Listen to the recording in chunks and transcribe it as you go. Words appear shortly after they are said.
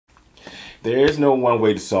There is no one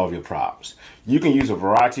way to solve your problems. You can use a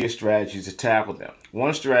variety of strategies to tackle them.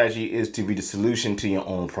 One strategy is to be the solution to your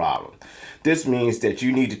own problem. This means that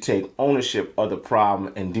you need to take ownership of the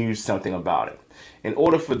problem and do something about it. In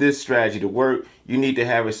order for this strategy to work, you need to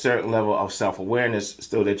have a certain level of self-awareness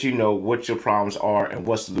so that you know what your problems are and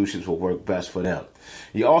what solutions will work best for them.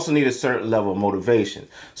 You also need a certain level of motivation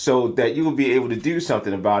so that you will be able to do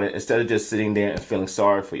something about it instead of just sitting there and feeling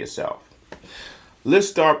sorry for yourself. Let's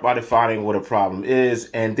start by defining what a problem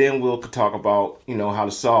is, and then we'll talk about, how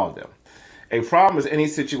to solve them. A problem is any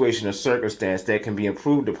situation or circumstance that can be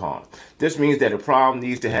improved upon. This means that a problem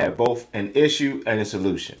needs to have both an issue and a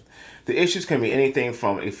solution. The issues can be anything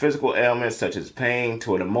from a physical ailment such as pain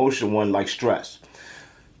to an emotional one like stress.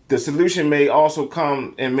 The solution may also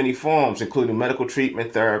come in many forms, including medical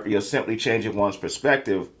treatment, therapy, or simply changing one's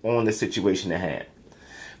perspective on the situation at hand.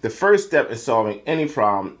 The first step in solving any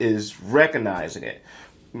problem is recognizing it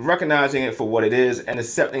for what it is and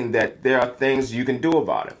accepting that there are things you can do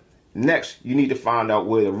about it. Next, you need to find out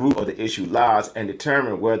where the root of the issue lies and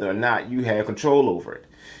determine whether or not you have control over it.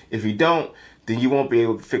 If you don't, then you won't be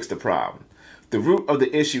able to fix the problem. The root of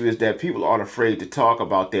the issue is that people are afraid to talk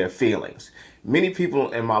about their feelings. Many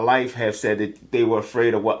people in my life have said that they were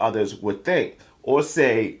afraid of what others would think or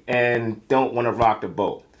say and don't want to rock the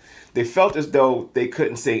boat. They felt as though they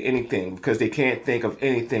couldn't say anything because they can't think of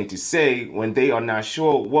anything to say when they are not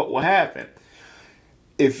sure what will happen.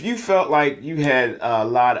 If you felt like you had a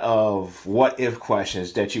lot of what-if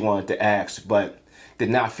questions that you wanted to ask but did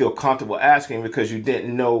not feel comfortable asking because you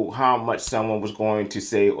didn't know how much someone was going to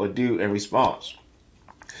say or do in response.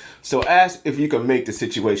 So ask if you can make the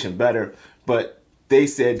situation better, but they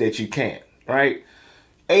said that you can't, right?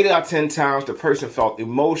 8 out of 10 times the person felt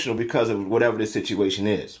emotional because of whatever the situation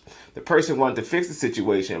is. The person wanted to fix the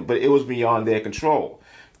situation, but it was beyond their control.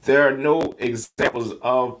 There are no examples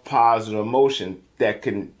of positive emotion that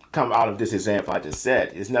can come out of this example I just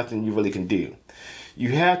said. There's nothing you really can do.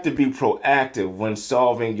 You have to be proactive when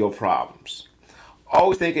solving your problems.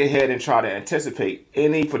 Always think ahead and try to anticipate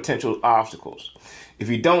any potential obstacles. If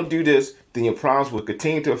you don't do this, then your problems will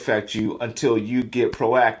continue to affect you until you get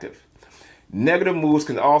proactive. Negative moods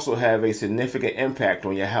can also have a significant impact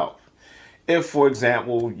on your health. If, for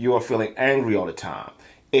example, you are feeling angry all the time,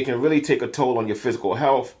 it can really take a toll on your physical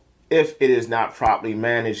health if it is not properly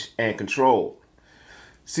managed and controlled.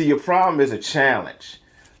 See, your problem is a challenge.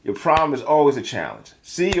 Your problem is always a challenge.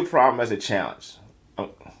 See your problem as a challenge. I'm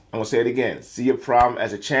going to say it again. See your problem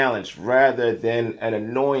as a challenge rather than an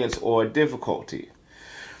annoyance or a difficulty.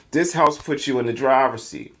 This helps put you in the driver's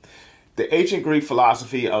seat. The ancient Greek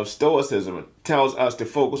philosophy of Stoicism tells us to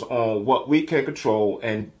focus on what we can control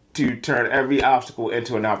and to turn every obstacle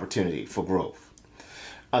into an opportunity for growth.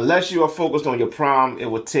 Unless you are focused on your problem,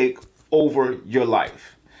 it will take over your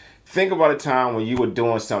life. Think about a time when you were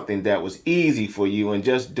doing something that was easy for you and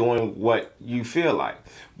just doing what you feel like.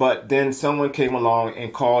 But then someone came along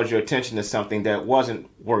and called your attention to something that wasn't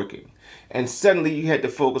working. And suddenly you had to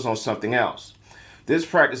focus on something else. This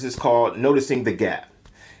practice is called noticing the gap.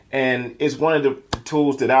 And it's one of the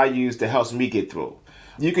tools that I use that helps me get through.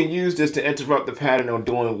 You can use this to interrupt the pattern of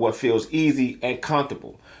doing what feels easy and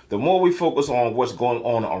comfortable. The more we focus on what's going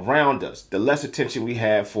on around us, the less attention we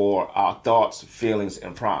have for our thoughts, feelings,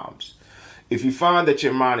 and problems. If you find that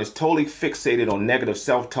your mind is totally fixated on negative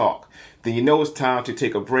self-talk, then you know it's time to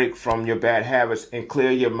take a break from your bad habits and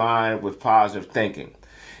clear your mind with positive thinking.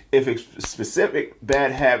 If a specific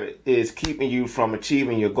bad habit is keeping you from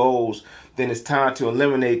achieving your goals, then it's time to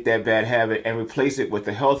eliminate that bad habit and replace it with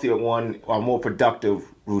a healthier one or more productive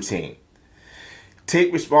routine.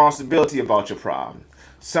 Take responsibility about your problem.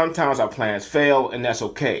 Sometimes our plans fail, and that's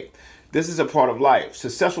okay. This is a part of life.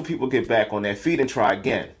 Successful people get back on their feet and try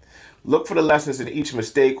again. Look for the lessons in each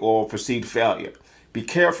mistake or perceived failure. Be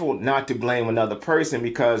careful not to blame another person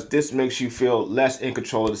because this makes you feel less in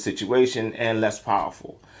control of the situation and less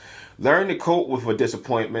powerful. Learn to cope with a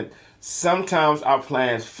disappointment. Sometimes our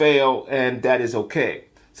plans fail, and that is okay.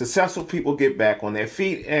 Successful people get back on their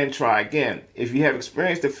feet and try again. If you have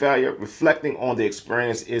experienced a failure, reflecting on the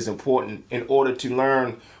experience is important in order to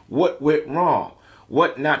learn what went wrong,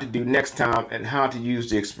 what not to do next time, and how to use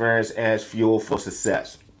the experience as fuel for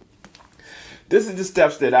success. This is the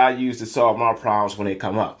steps that I use to solve my problems when they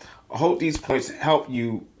come up. I hope these points help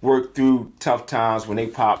you work through tough times when they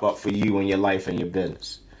pop up for you in your life and your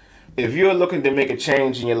business. If you're looking to make a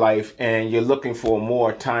change in your life and you're looking for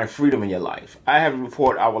more time freedom in your life, I have a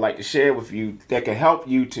report I would like to share with you that can help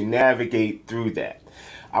you to navigate through that.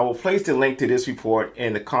 I will place the link to this report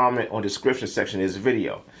in the comment or description section of this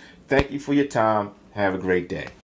video. Thank you for your time. Have a great day.